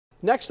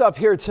Next up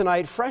here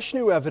tonight, fresh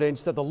new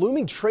evidence that the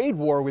looming trade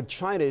war with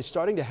China is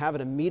starting to have an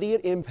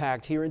immediate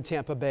impact here in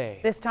Tampa Bay.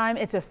 This time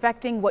it's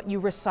affecting what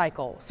you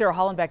recycle. Sarah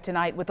Hollenbeck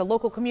tonight with the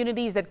local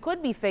communities that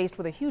could be faced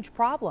with a huge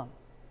problem.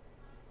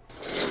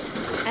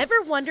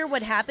 Ever wonder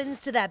what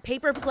happens to that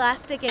paper,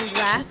 plastic, and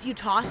glass you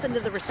toss into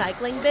the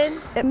recycling bin?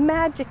 It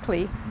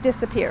magically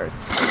disappears.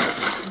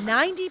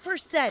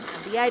 90%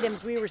 of the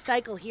items we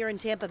recycle here in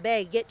Tampa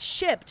Bay get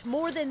shipped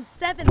more than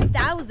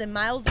 7,000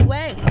 miles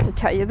away. To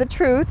tell you the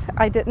truth,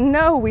 I didn't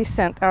know we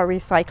sent our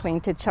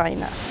recycling to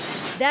China.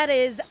 That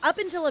is, up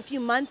until a few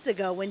months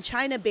ago when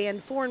China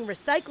banned foreign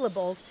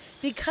recyclables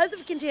because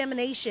of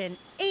contamination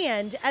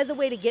and as a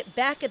way to get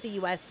back at the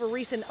U.S. for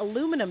recent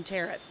aluminum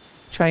tariffs.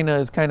 China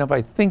is kind of,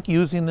 I think,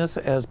 using this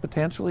as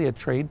potentially a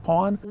trade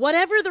pawn.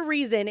 Whatever the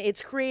reason,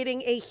 it's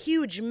creating a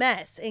huge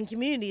mess in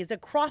communities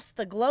across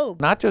the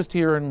globe. Not just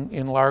here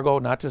in Largo,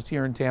 not just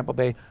here in Tampa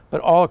Bay, but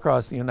all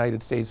across the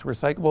United States.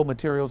 Recyclable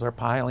materials are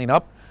piling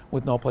up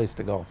with no place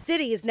to go.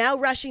 Cities now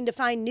rushing to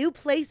find new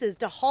places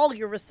to haul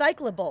your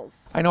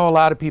recyclables. I know a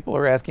lot of people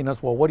are asking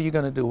us, well, what are you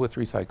going to do with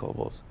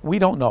recyclables? We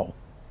don't know.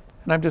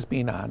 And I'm just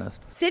being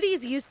honest.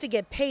 Cities used to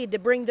get paid to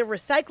bring their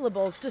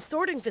recyclables to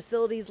sorting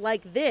facilities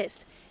like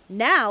this.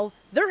 Now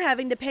they're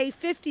having to pay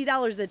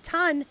 $50 a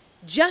ton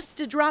just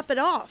to drop it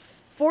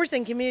off,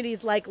 forcing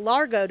communities like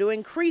Largo to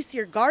increase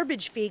your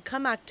garbage fee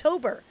come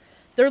October.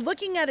 They're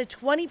looking at a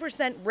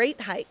 20%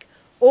 rate hike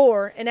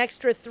or an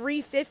extra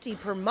 $3.50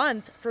 per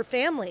month for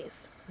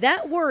families.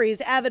 That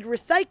worries avid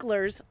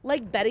recyclers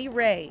like Betty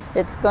Ray.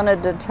 It's going to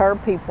deter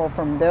people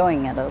from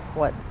doing it is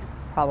what's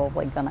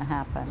probably going to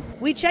happen.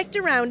 We checked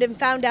around and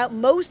found out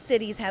most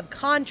cities have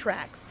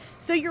contracts,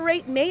 so your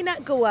rate may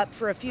not go up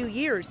for a few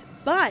years.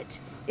 But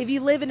if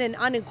you live in an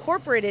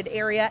unincorporated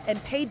area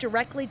and pay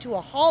directly to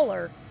a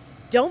hauler,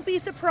 don't be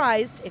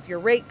surprised if your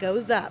rate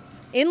goes up.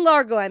 In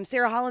Largo, I'm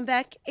Sarah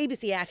Hollenbeck,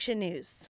 ABC Action News.